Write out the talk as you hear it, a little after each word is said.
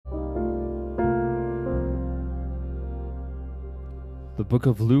The book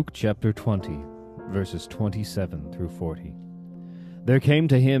of Luke, chapter 20, verses 27 through 40. There came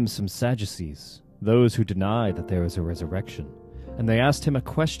to him some Sadducees, those who deny that there is a resurrection, and they asked him a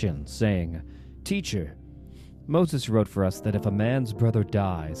question, saying, Teacher, Moses wrote for us that if a man's brother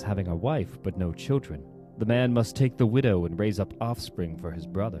dies, having a wife but no children, the man must take the widow and raise up offspring for his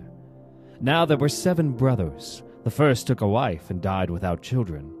brother. Now there were 7 brothers. The first took a wife and died without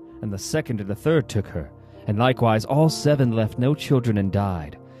children, and the second and the third took her. And likewise all 7 left no children and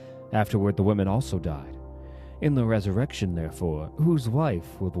died. Afterward the women also died. In the resurrection, therefore, whose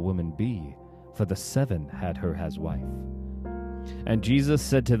wife will the woman be? For the 7 had her as wife. And Jesus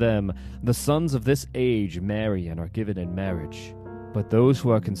said to them, The sons of this age marry and are given in marriage. But those who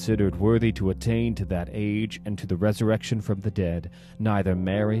are considered worthy to attain to that age and to the resurrection from the dead neither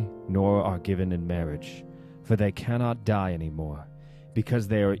marry nor are given in marriage, for they cannot die any more, because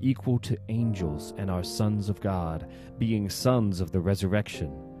they are equal to angels and are sons of God, being sons of the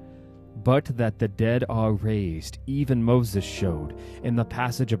resurrection. But that the dead are raised, even Moses showed in the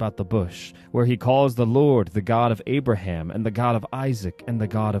passage about the bush, where he calls the Lord the God of Abraham, and the God of Isaac, and the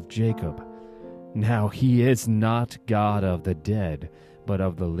God of Jacob. Now he is not God of the dead, but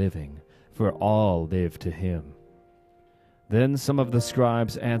of the living, for all live to him. Then some of the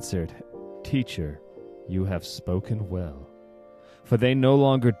scribes answered, Teacher, you have spoken well. For they no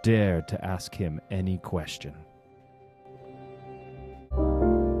longer dared to ask him any question.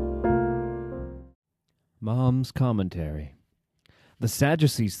 Mom's Commentary. The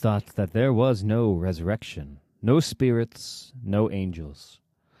Sadducees thought that there was no resurrection, no spirits, no angels.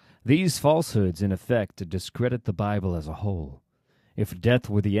 These falsehoods, in effect, discredit the Bible as a whole. If death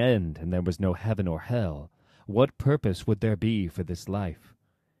were the end and there was no heaven or hell, what purpose would there be for this life?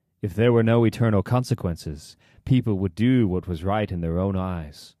 If there were no eternal consequences, people would do what was right in their own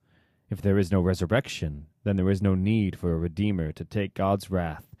eyes. If there is no resurrection, then there is no need for a Redeemer to take God's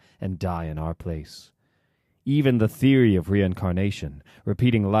wrath and die in our place. Even the theory of reincarnation,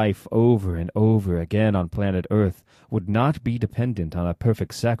 repeating life over and over again on planet Earth, would not be dependent on a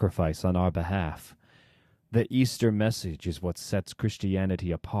perfect sacrifice on our behalf. The Easter message is what sets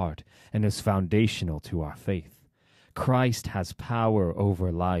Christianity apart and is foundational to our faith. Christ has power over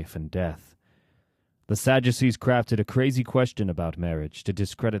life and death. The Sadducees crafted a crazy question about marriage to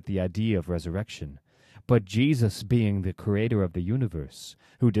discredit the idea of resurrection. But Jesus, being the creator of the universe,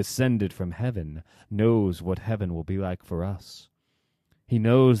 who descended from heaven, knows what heaven will be like for us. He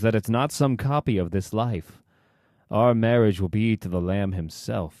knows that it's not some copy of this life. Our marriage will be to the Lamb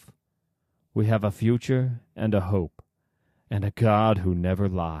himself. We have a future and a hope, and a God who never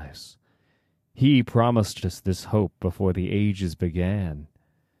lies. He promised us this hope before the ages began.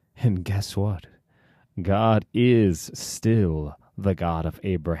 And guess what? God is still the God of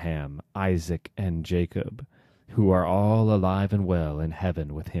Abraham, Isaac, and Jacob, who are all alive and well in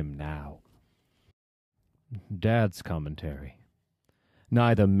heaven with him now. Dad's Commentary.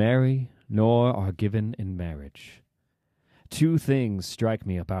 Neither marry nor are given in marriage. 2 things strike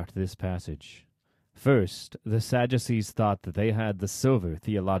me about this passage. First, the Sadducees thought that they had the silver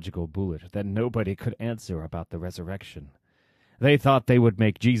theological bullet that nobody could answer about the resurrection. They thought they would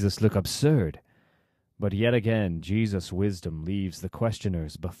make Jesus look absurd. But yet again, Jesus' wisdom leaves the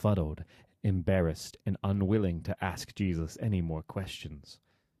questioners befuddled, embarrassed, and unwilling to ask Jesus any more questions.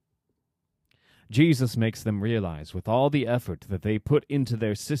 Jesus makes them realize with all the effort that they put into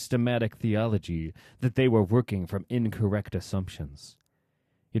their systematic theology that they were working from incorrect assumptions.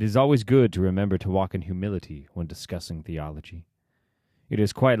 It is always good to remember to walk in humility when discussing theology. It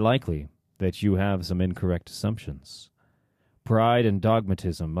is quite likely that you have some incorrect assumptions. Pride and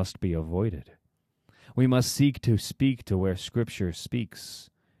dogmatism must be avoided. We must seek to speak to where Scripture speaks,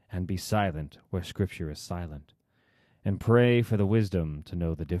 and be silent where Scripture is silent, and pray for the wisdom to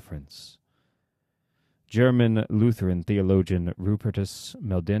know the difference. German Lutheran theologian Rupertus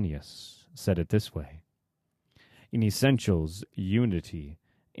Meldenius said it this way: In essentials, unity;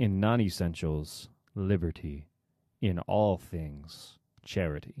 in non-essentials, liberty; in all things,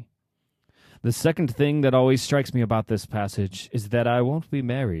 charity. The second thing that always strikes me about this passage is that I won't be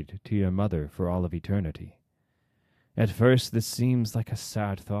married to your mother for all of eternity. At first, this seems like a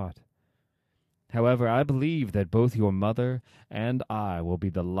sad thought. However, I believe that both your mother and I will be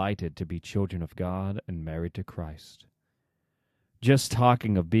delighted to be children of God and married to Christ. Just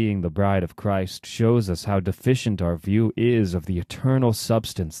talking of being the bride of Christ shows us how deficient our view is of the eternal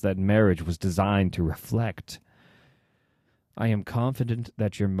substance that marriage was designed to reflect. I am confident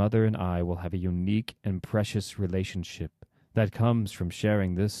that your mother and I will have a unique and precious relationship that comes from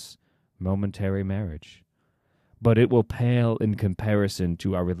sharing this momentary marriage. But it will pale in comparison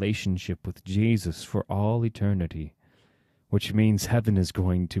to our relationship with Jesus for all eternity. which means heaven is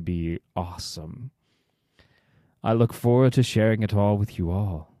going to be awesome. I look forward to sharing it all with you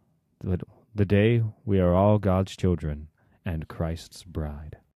all, the day we are all God's children and Christ's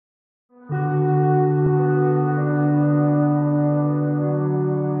bride.